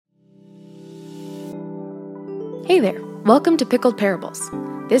Hey there, welcome to Pickled Parables.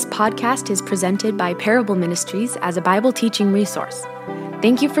 This podcast is presented by Parable Ministries as a Bible teaching resource.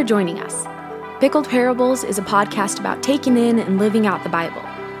 Thank you for joining us. Pickled Parables is a podcast about taking in and living out the Bible.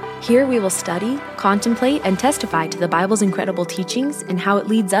 Here we will study, contemplate, and testify to the Bible's incredible teachings and how it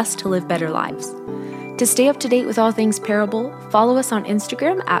leads us to live better lives. To stay up to date with all things Parable, follow us on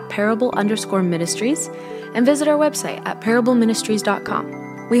Instagram at parable_ministries and visit our website at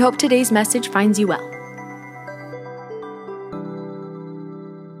parableministries.com. We hope today's message finds you well.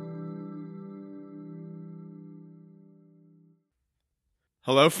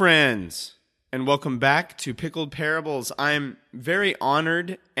 Hello, friends, and welcome back to Pickled Parables. I'm very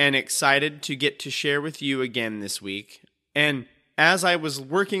honored and excited to get to share with you again this week. And as I was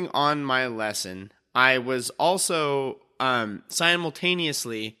working on my lesson, I was also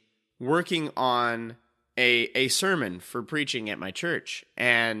simultaneously working on a sermon for preaching at my church.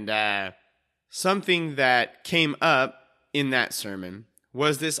 And something that came up in that sermon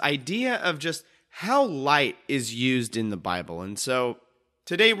was this idea of just how light is used in the Bible. And so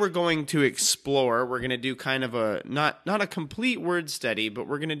today we're going to explore, we're going to do kind of a, not a complete word study, but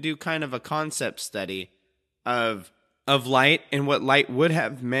we're going to do kind of a concept study of light and what light would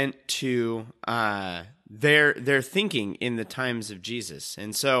have meant to their thinking in the times of Jesus.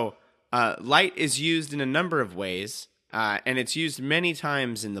 And so light is used in a number of ways, and it's used many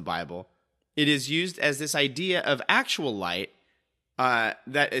times in the Bible. It is used as this idea of actual light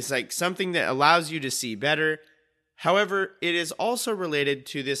that is like something that allows you to see better. However, it is also related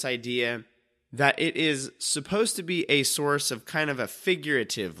to this idea that it is supposed to be a source of kind of a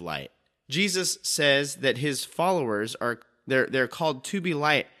figurative light. Jesus says that his followers they're called to be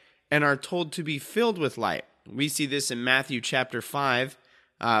light and are told to be filled with light. We see this in Matthew chapter 5,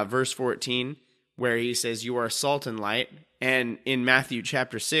 verse 14, where he says, "You are salt and light." And in Matthew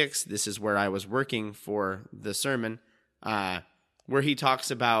chapter 6, this is where I was working for the sermon, where he talks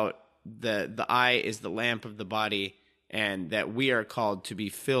about the eye is the lamp of the body, and that we are called to be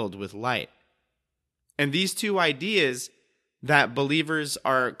filled with light. And these two ideas, that believers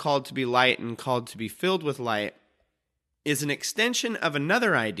are called to be light and called to be filled with light, is an extension of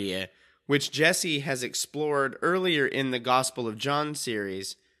another idea which Jesse has explored earlier in the Gospel of John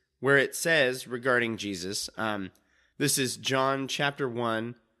series, where it says regarding Jesus, this is John chapter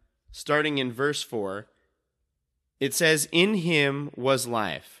 1, starting in verse 4, it says, "In him was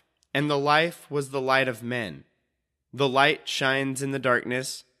life, and the life was the light of men. The light shines in the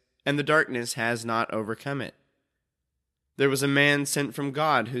darkness, and the darkness has not overcome it. There was a man sent from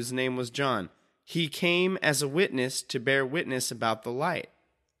God whose name was John. He came as a witness to bear witness about the light,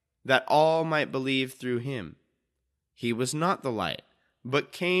 that all might believe through him. He was not the light,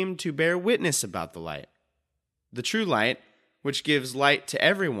 but came to bear witness about the light. The true light, which gives light to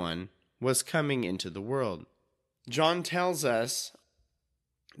everyone, was coming into the world." John tells us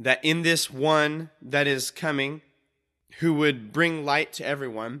that in this one that is coming, who would bring light to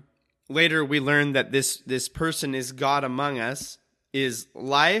everyone, later we learn that this person is God among us, is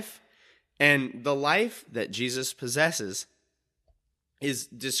life, and the life that Jesus possesses is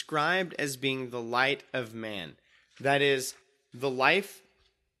described as being the light of man. That is, the life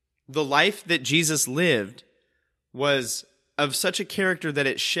that Jesus lived was of such a character that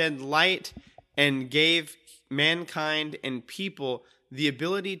it shed light and gave mankind and people the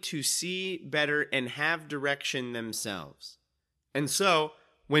ability to see better and have direction themselves. And so,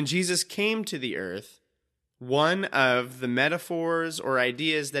 when Jesus came to the earth, one of the metaphors or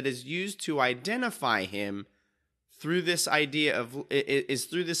ideas that is used to identify him through this idea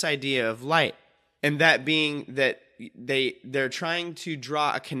of light, and that being that they're trying to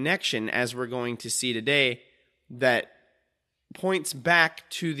draw a connection, as we're going to see today, that points back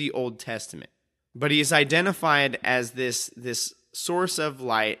to the Old Testament. But he is identified as this source of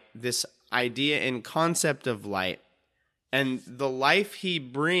light, this idea and concept of light, and the life he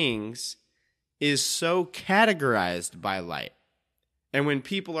brings is so categorized by light. And when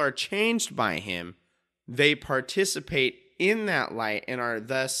people are changed by him, they participate in that light and are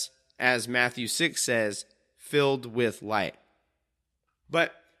thus, as Matthew 6 says, filled with light.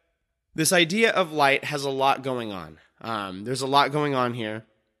 But this idea of light has a lot going on. There's a lot going on here.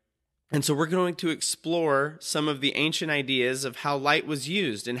 And so we're going to explore some of the ancient ideas of how light was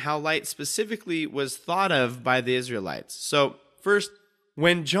used and how light specifically was thought of by the Israelites. So first,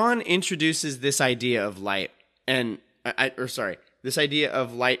 when John introduces this idea of light, this idea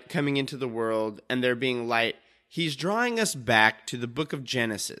of light coming into the world and there being light, he's drawing us back to the book of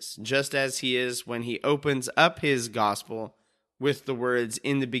Genesis, just as he is when he opens up his gospel with the words,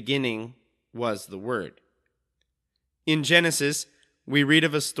 "In the beginning was the Word." In Genesis, we read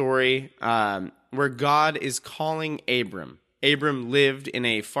of a story where God is calling Abram. Abram lived in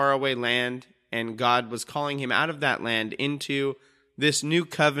a faraway land, and God was calling him out of that land into this new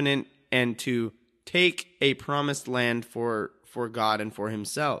covenant and to take a promised land for God and for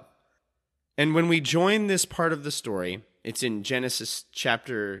himself. And when we join this part of the story, it's in Genesis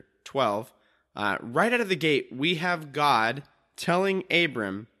chapter 12, right out of the gate, we have God telling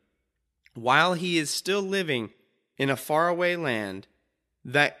Abram, while he is still living in a faraway land,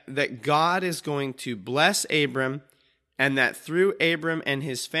 that God is going to bless Abram, and that through Abram and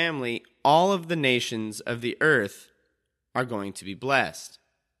his family, all of the nations of the earth are going to be blessed.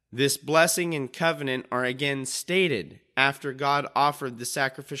 This blessing and covenant are again stated after God offered the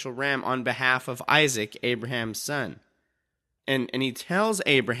sacrificial ram on behalf of Isaac, Abraham's son. And he tells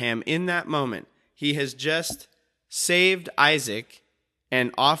Abraham in that moment, he has just saved Isaac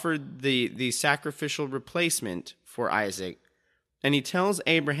and offered the sacrificial replacement for Isaac. And he tells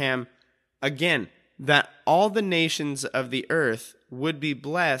Abraham, again, that all the nations of the earth would be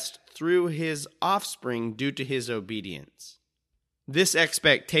blessed through his offspring due to his obedience. This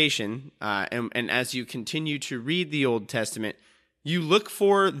expectation, and as you continue to read the Old Testament, you look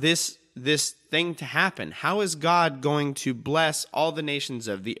for this thing to happen. How is God going to bless all the nations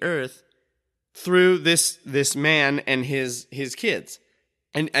of the earth through this man and his kids?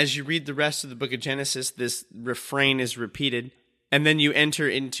 And as you read the rest of the book of Genesis, this refrain is repeated. And then you enter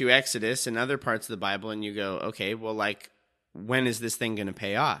into Exodus and other parts of the Bible and you go, okay, well, when is this thing going to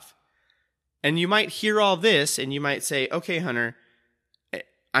pay off? And you might hear all this and you might say, okay, Hunter,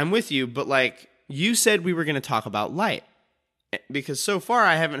 I'm with you, but you said we were going to talk about light. Because so far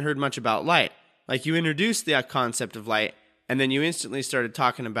I haven't heard much about light. You introduced the concept of light and then you instantly started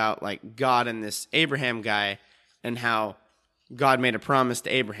talking about God and this Abraham guy and how God made a promise to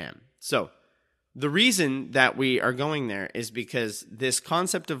Abraham. So the reason that we are going there is because this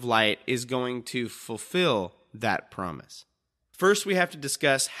concept of light is going to fulfill that promise. First, we have to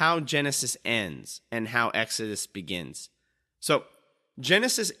discuss how Genesis ends and how Exodus begins. So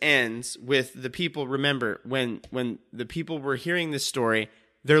Genesis ends with the people, remember, when the people were hearing this story,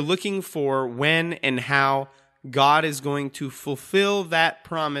 they're looking for when and how God is going to fulfill that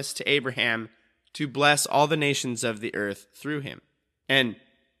promise to Abraham to bless all the nations of the earth through him. And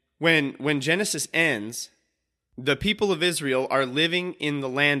when Genesis ends, the people of Israel are living in the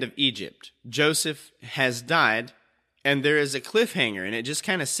land of Egypt. Joseph has died, and there is a cliffhanger, and it just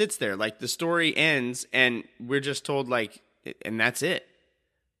kind of sits there. The story ends, and we're just told, and that's it.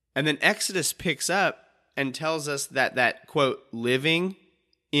 And then Exodus picks up and tells us that quote, living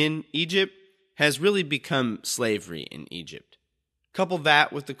in Egypt has really become slavery in Egypt. Couple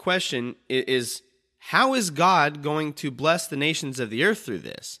that with the question is, how is God going to bless the nations of the earth through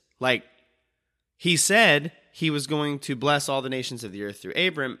this? He said he was going to bless all the nations of the earth through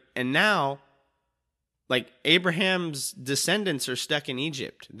Abram, and now, Abraham's descendants are stuck in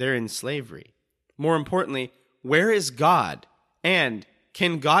Egypt. They're in slavery. More importantly, where is God? And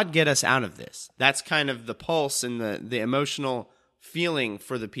can God get us out of this? That's kind of the pulse and the emotional feeling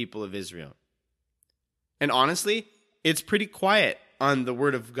for the people of Israel. And honestly, it's pretty quiet on the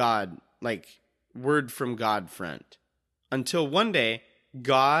word of God, word from God front, until one day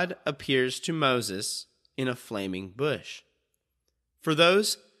God appears to Moses in a flaming bush. For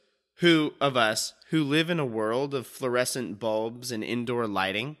those of us who live in a world of fluorescent bulbs and indoor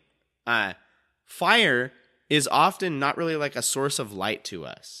lighting, fire is often not really a source of light to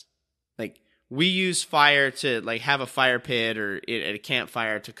us. We use fire to have a fire pit or at a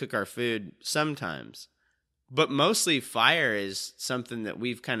campfire to cook our food sometimes. But mostly fire is something that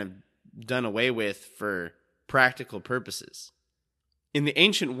we've kind of done away with for practical purposes. In the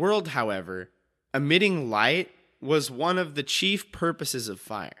ancient world, however, emitting light was one of the chief purposes of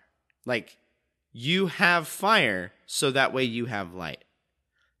fire. You have fire, so that way you have light.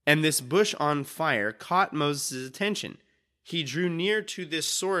 And this bush on fire caught Moses' attention. He drew near to this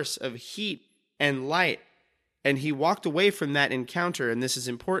source of heat and light, and he walked away from that encounter, and this is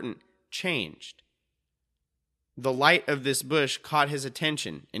important, changed. The light of this bush caught his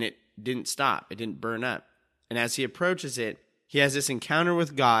attention, and it didn't stop. It didn't burn up. And as he approaches it, he has this encounter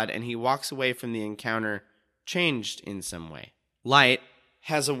with God, and he walks away from the encounter changed in some way. Light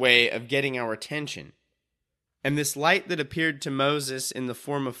has a way of getting our attention. And this light that appeared to Moses in the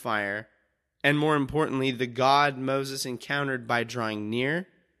form of fire, and more importantly, the God Moses encountered by drawing near,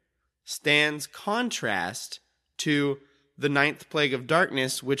 stands contrast to the 9th plague of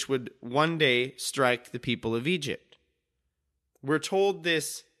darkness, which would one day strike the people of Egypt. We're told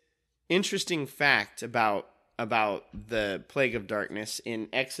this interesting fact about the plague of darkness in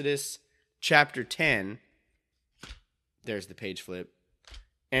Exodus chapter 10. There's the page flip.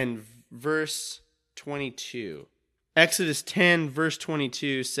 And verse 22. Exodus 10, verse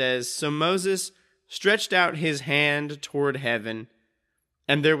 22 says, "So Moses stretched out his hand toward heaven,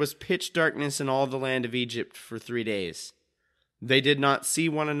 and there was pitch darkness in all the land of Egypt for 3 days. They did not see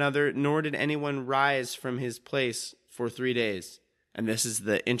one another, nor did anyone rise from his place for 3 days." And this is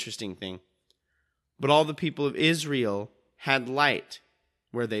the interesting thing. "But all the people of Israel had light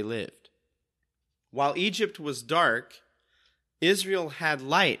where they lived." While Egypt was dark, Israel had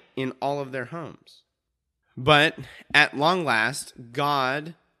light in all of their homes. But at long last,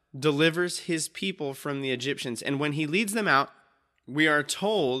 God delivers his people from the Egyptians. And when he leads them out, we are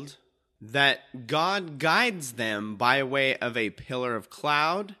told that God guides them by way of a pillar of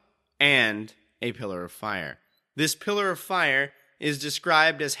cloud and a pillar of fire. This pillar of fire is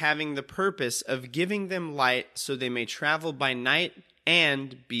described as having the purpose of giving them light so they may travel by night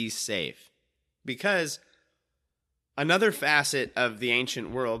and be safe. Because another facet of the ancient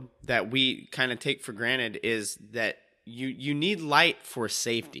world that we kind of take for granted is that you need light for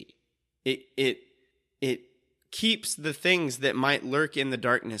safety. It keeps the things that might lurk in the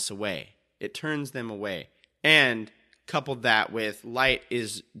darkness away. It turns them away. And coupled that with light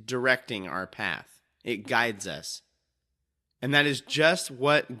is directing our path. It guides us. And that is just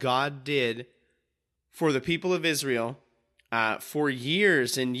what God did for the people of Israel for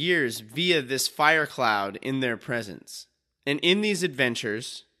years and years via this fire cloud in their presence. And in these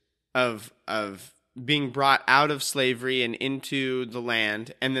adventures of being brought out of slavery and into the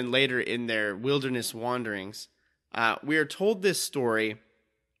land, and then later in their wilderness wanderings, we are told this story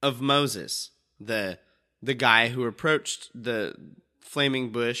of Moses, the guy who approached the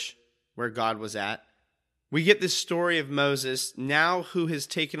flaming bush where God was at. We get this story of Moses now who has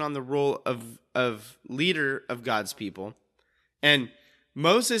taken on the role of leader of God's people. And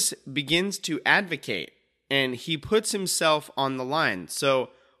Moses begins to advocate, and he puts himself on the line.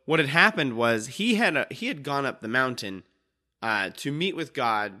 So what had happened was he had gone up the mountain to meet with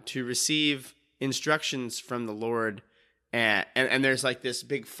God, to receive instructions from the Lord. And there's like this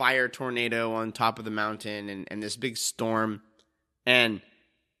big fire tornado on top of the mountain and this big storm. And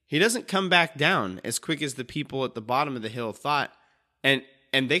he doesn't come back down as quick as the people at the bottom of the hill thought. And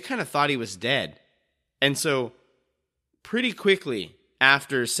they kind of thought he was dead. And so pretty quickly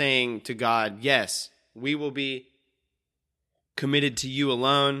after saying to God, "Yes, we will be committed to you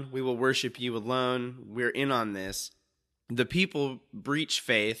alone. We will worship you alone. We're in on this," the people breach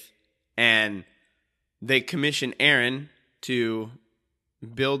faith and they commission Aaron to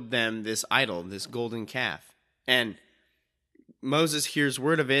build them this idol, this golden calf. And Moses hears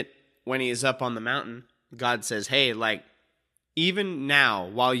word of it when he is up on the mountain. God says, "Hey, like, even now,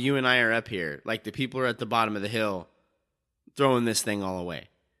 while you and I are up here, like the people are at the bottom of the hill throwing this thing all away."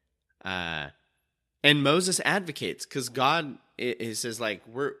 And Moses advocates because God he says, like,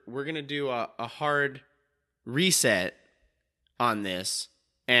 we're going to do a hard reset on this.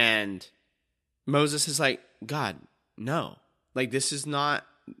 And Moses is like, "God, no, like, this is not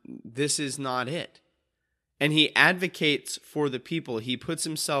it." And he advocates for the people. He puts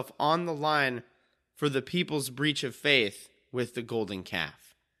himself on the line for the people's breach of faith with the golden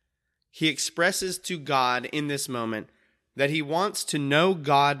calf. He expresses to God in this moment that he wants to know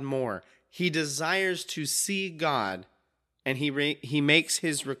God more. He desires to see God, and he makes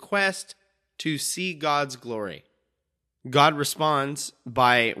his request to see God's glory. God responds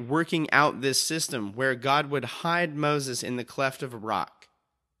by working out this system where God would hide Moses in the cleft of a rock.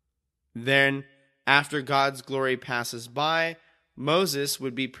 Then, after God's glory passes by, Moses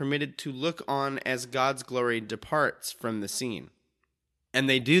would be permitted to look on as God's glory departs from the scene. And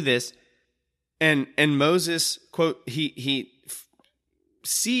they do this, and Moses, quote, he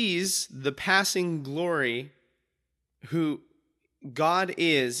sees the passing glory who God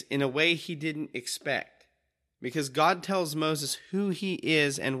is in a way he didn't expect. Because God tells Moses who he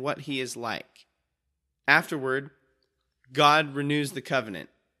is and what he is like. Afterward, God renews the covenant.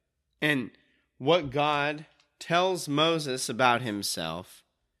 And what God tells Moses about himself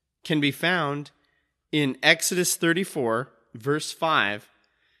can be found in Exodus 34, verse 5.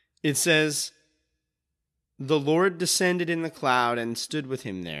 It says, "The Lord descended in the cloud and stood with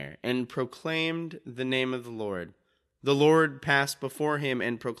him there, and proclaimed the name of the Lord. The Lord passed before him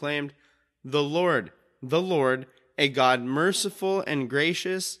and proclaimed, 'The Lord, a God merciful and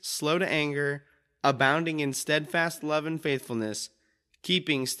gracious, slow to anger, abounding in steadfast love and faithfulness,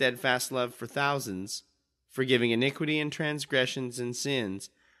 keeping steadfast love for thousands, forgiving iniquity and transgressions and sins,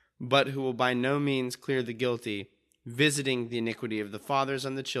 but who will by no means clear the guilty, visiting the iniquity of the fathers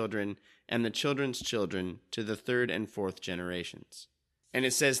on the children and the children's children to the third and fourth generations.'" And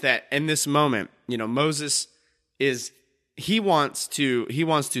it says that in this moment, Moses is he wants to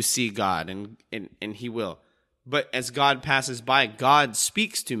see God, and he will. But as God passes by, God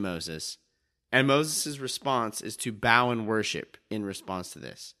speaks to Moses, and Moses' response is to bow and worship in response to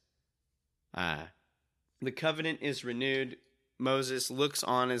this. The covenant is renewed. Moses looks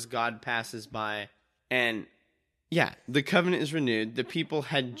on as God passes by, and the covenant is renewed. The people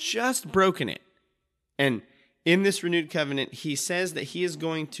had just broken it, and in this renewed covenant, he says that he is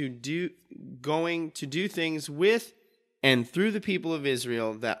going to do things with and through the people of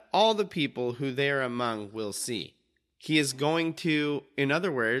Israel that all the people who they are among will see. He is going to, in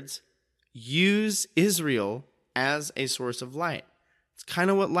other words, use Israel as a source of light. It's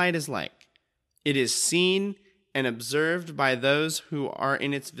kind of what light is like. It is seen and observed by those who are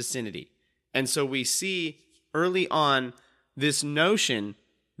in its vicinity. And so we see early on this notion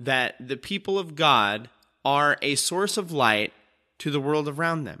that the people of God are a source of light to the world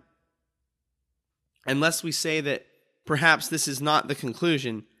around them. Unless we say that perhaps this is not the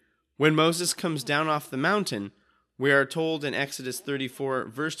conclusion, when Moses comes down off the mountain, we are told in Exodus 34,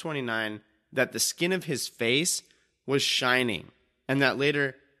 verse 29, that the skin of his face was shining, and that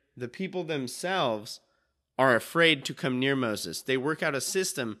later the people themselves are afraid to come near Moses. They work out a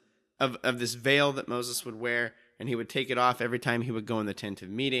system of this veil that Moses would wear, and he would take it off every time he would go in the tent of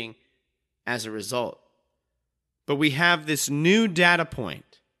meeting as a result. But we have this new data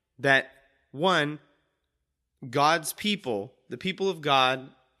point that, one, God's people, the people of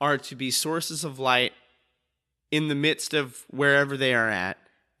God, are to be sources of light in the midst of wherever they are at.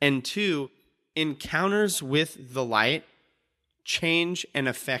 And two, encounters with the light change and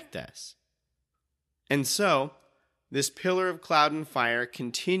affect us. And so, this pillar of cloud and fire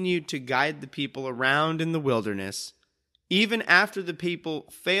continued to guide the people around in the wilderness. Even after the people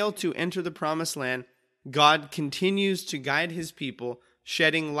fail to enter the promised land, God continues to guide his people,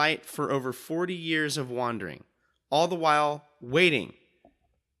 shedding light for over 40 years of wandering, all the while waiting.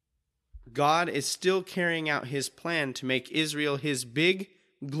 God is still carrying out his plan to make Israel his big,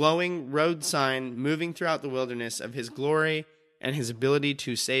 glowing road sign moving throughout the wilderness of his glory and his ability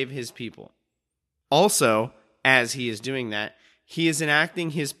to save his people. Also, as he is doing that, he is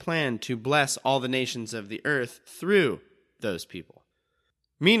enacting his plan to bless all the nations of the earth through those people.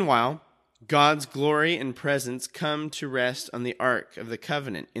 Meanwhile, God's glory and presence come to rest on the Ark of the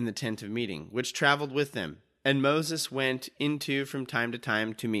Covenant in the tent of meeting, which traveled with them, and Moses went into from time to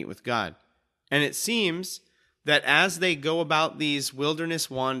time to meet with God. And it seems that as they go about these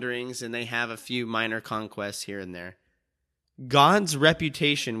wilderness wanderings and they have a few minor conquests here and there, God's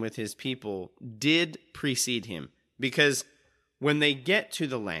reputation with his people did precede him, because when they get to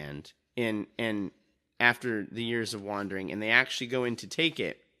the land and after the years of wandering and they actually go in to take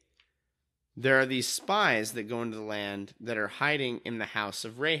it, there are these spies that go into the land that are hiding in the house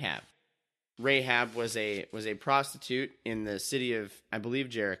of Rahab. Rahab was a prostitute in the city of, I believe,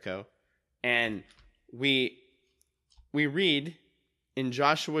 Jericho. And we read in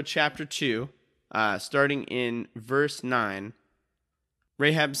Joshua chapter 2, starting in verse 9,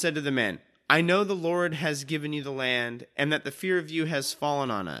 Rahab said to the men, "I know the Lord has given you the land, and that the fear of you has fallen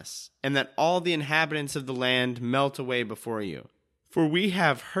on us, and that all the inhabitants of the land melt away before you. For we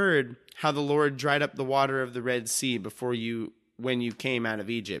have heard how the Lord dried up the water of the Red Sea before you when you came out of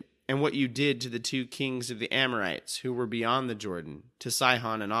Egypt, and what you did to the 2 kings of the Amorites who were beyond the Jordan, to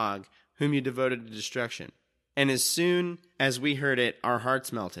Sihon and Og, whom you devoted to destruction. And as soon as we heard it, our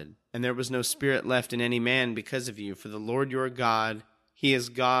hearts melted, and there was no spirit left in any man because of you, for the Lord your God, he is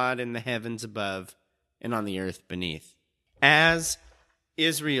God in the heavens above and on the earth beneath." As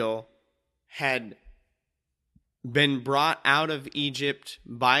Israel had been brought out of Egypt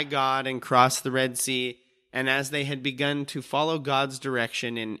by God and crossed the Red Sea, and as they had begun to follow God's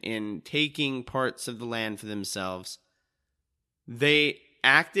direction in taking parts of the land for themselves, they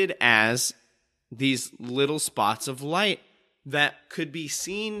acted as these little spots of light that could be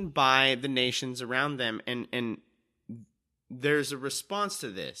seen by the nations around them, and there's a response to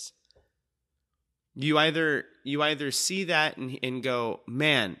this. You either see that and go,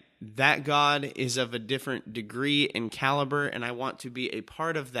 man, that God is of a different degree and caliber, and I want to be a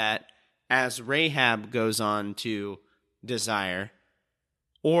part of that, as Rahab goes on to desire.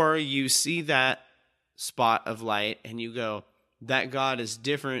 Or you see that spot of light and you go, that God is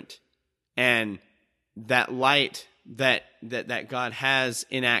different, and that light that God has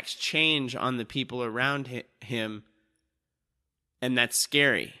enacts change on the people around him, and that's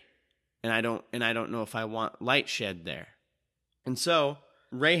scary. And I don't know if I want light shed there. And so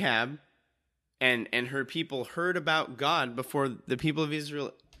Rahab and her people heard about God before the people of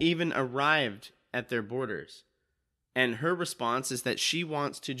Israel even arrived at their borders. And her response is that she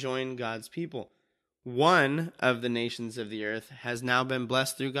wants to join God's people. one of the nations of the earth has now been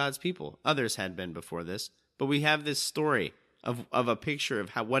blessed through God's people. Others had been before this, but we have this story of a picture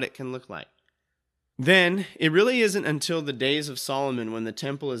of what it can look like. Then, it really isn't until the days of Solomon, when the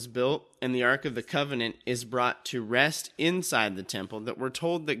temple is built and the Ark of the Covenant is brought to rest inside the temple, that we're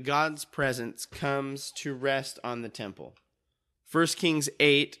told that God's presence comes to rest on the temple. 1 Kings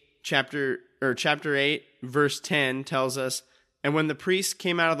 8, chapter 8, verse 10 tells us, "And when the priests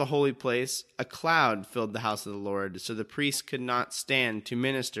came out of the holy place, a cloud filled the house of the Lord, so the priests could not stand to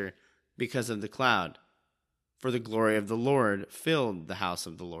minister because of the cloud. For the glory of the Lord filled the house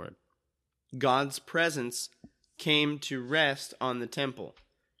of the Lord." God's presence came to rest on the temple.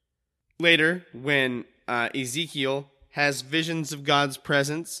 Later, when Ezekiel has visions of God's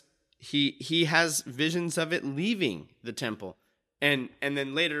presence, he has visions of it leaving the temple and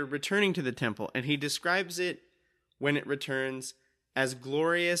then later returning to the temple. And he describes it, when it returns, as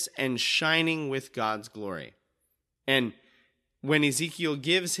glorious and shining with God's glory. And when Ezekiel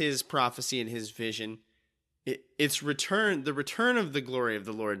gives his prophecy and his vision, the return of the glory of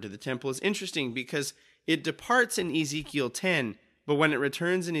the Lord to the temple is interesting because it departs in Ezekiel 10, but when it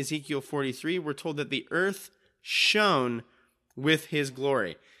returns in Ezekiel 43, we're told that the earth shone with his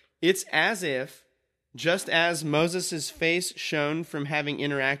glory. It's as if, just as Moses' face shone from having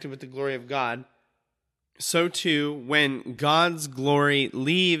interacted with the glory of God, so too, when God's glory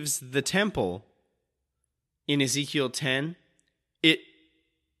leaves the temple in Ezekiel 10,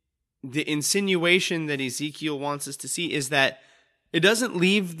 the insinuation that Ezekiel wants us to see is that it doesn't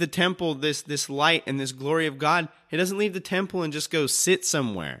leave the temple, this light and this glory of God. It doesn't leave the temple and just go sit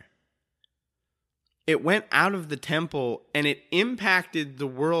somewhere. It went out of the temple and it impacted the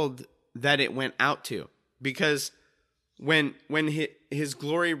world that it went out to. Because when his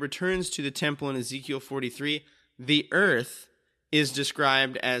glory returns to the temple in Ezekiel 43, the earth is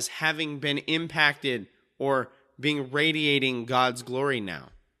described as having been impacted or being radiating God's glory now.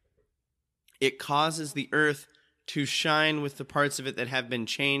 It causes the earth to shine with the parts of it that have been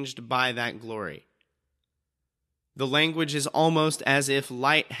changed by that glory. The language is almost as if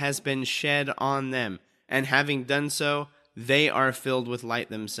light has been shed on them, and having done so, they are filled with light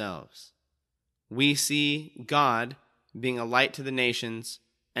themselves. We see God being a light to the nations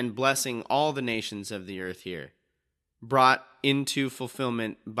and blessing all the nations of the earth here, brought into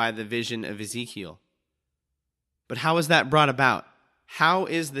fulfillment by the vision of Ezekiel. But how is that brought about? How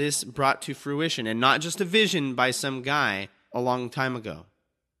is this brought to fruition, and not just a vision by some guy a long time ago?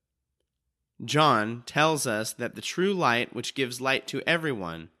 John tells us that the true light, which gives light to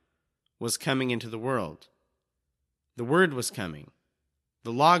everyone, was coming into the world. The Word was coming,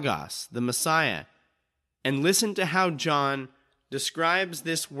 the Logos, the Messiah. And listen to how John describes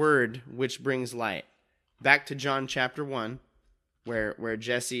this Word which brings light. Back to John chapter 1, where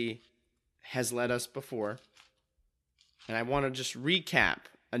Jesse has led us before. And I want to just recap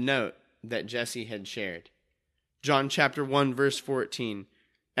a note that Jesse had shared. John chapter 1, verse 14.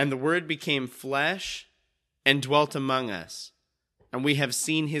 "And the Word became flesh and dwelt among us. And we have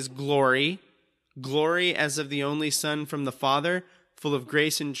seen his glory, glory as of the only Son from the Father, full of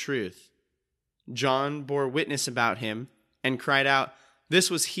grace and truth. John bore witness about him and cried out,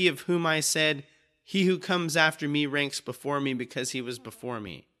 'This was he of whom I said, he who comes after me ranks before me because he was before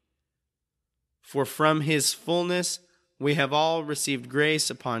me.' For from his fullness we have all received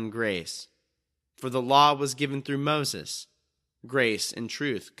grace upon grace. For the law was given through Moses. Grace and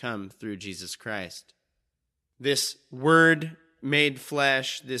truth come through Jesus Christ." This Word made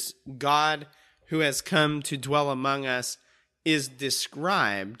flesh, this God who has come to dwell among us, is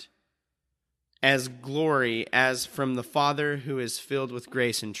described as glory, as from the Father who is filled with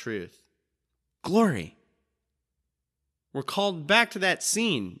grace and truth. Glory. We're called back to that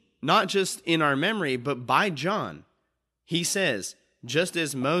scene, not just in our memory, but by John. He says, just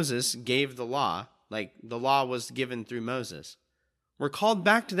as Moses gave the law, like the law was given through Moses, we're called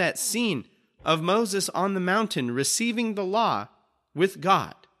back to that scene of Moses on the mountain receiving the law with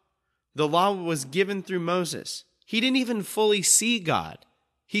God. The law was given through Moses. He didn't even fully see God.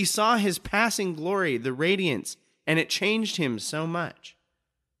 He saw his passing glory, the radiance, and it changed him so much.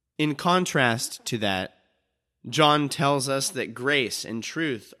 In contrast to that, John tells us that grace and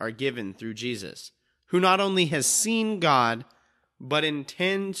truth are given through Jesus, who not only has seen God, but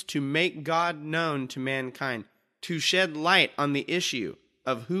intends to make God known to mankind, to shed light on the issue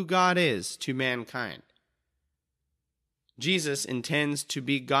of who God is to mankind. Jesus intends to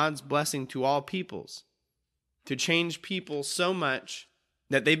be God's blessing to all peoples, to change people so much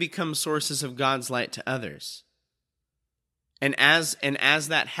that they become sources of God's light to others. And as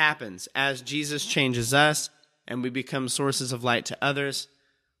that happens, as Jesus changes us and we become sources of light to others,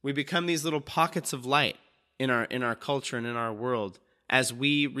 We become these little pockets of light in our culture and in our world as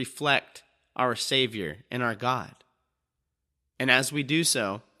we reflect our Savior and our God. And as we do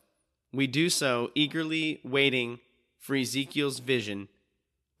so eagerly waiting for Ezekiel's vision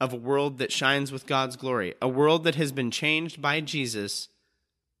of a world that shines with God's glory, a world that has been changed by Jesus,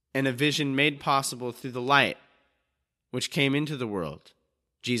 and a vision made possible through the light which came into the world,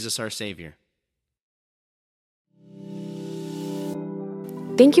 Jesus our Savior.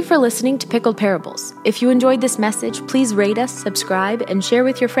 Thank you for listening to Pickled Parables. If you enjoyed this message, please rate us, subscribe, and share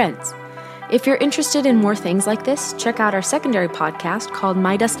with your friends. If you're interested in more things like this, check out our secondary podcast called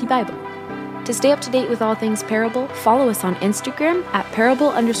My Dusty Bible. To stay up to date with all things Parable, follow us on Instagram at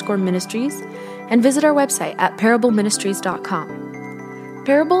parable_ministries and visit our website at parableministries.com.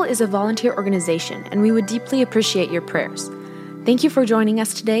 Parable is a volunteer organization, and we would deeply appreciate your prayers. Thank you for joining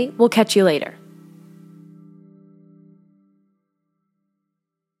us today. We'll catch you later.